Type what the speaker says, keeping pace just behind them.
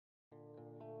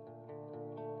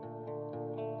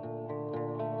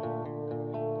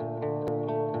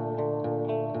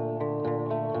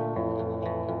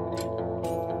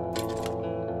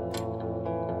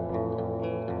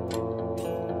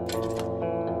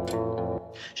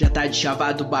Já tá de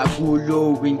chavado o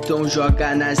bagulho, então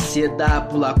joga na seda,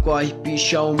 pula, corre,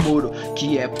 picha o muro,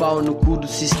 que é pau no cu do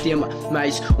sistema.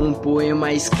 Mais um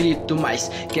poema escrito, mas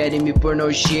querem me pôr na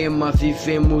algema.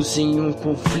 Vivemos em um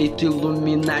conflito,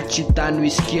 Illuminati tá no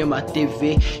esquema.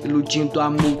 TV iludindo a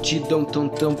multidão, tão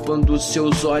tampando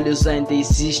seus olhos. Ainda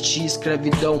existe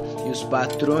escravidão e os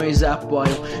patrões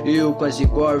apoiam. Eu quase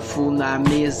gorfo na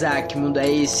mesa, que mundo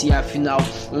é esse afinal?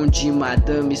 Onde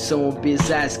madames são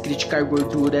obesas, criticar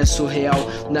gordura é surreal.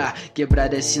 Na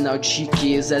quebrada é sinal de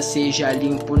riqueza, seja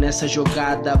limpo nessa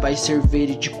jogada. Vai ser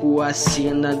verídico a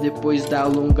cena, depois da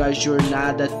longa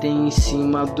jornada. Tem em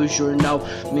cima do jornal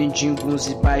mendigos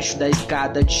embaixo da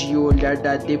escada, de olhar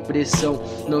da depressão.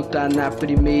 Não tá na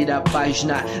primeira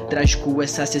página, trágico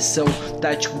essa sessão.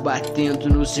 Tático batendo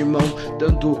nos irmãos,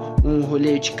 dando um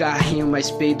rolê de carrinho,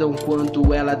 mas peidam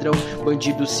quando é ladrão.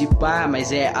 Bandido se pá,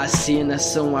 mas é a cena,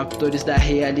 são atores da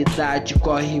realidade.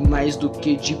 Corre mais do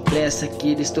que depressa, que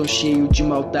eles estão cheios de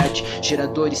maldade.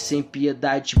 Geradores sem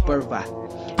piedade, porvá.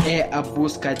 É a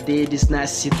busca deles na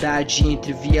cidade,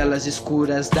 entre vielas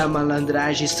escuras da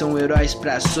malandragem. São heróis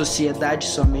pra sociedade,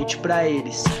 somente pra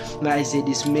eles. Mas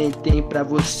eles mentem pra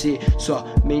você,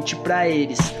 somente pra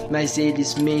eles. Mas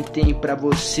eles mentem pra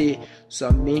você,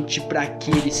 somente pra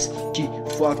aqueles que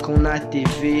focam na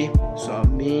TV. Só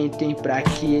mentem pra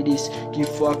aqueles que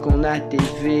focam na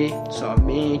TV.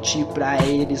 Somente pra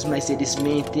eles, mas eles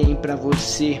mentem pra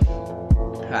você.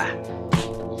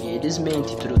 E eles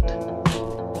mentem, truta.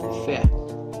 Fé.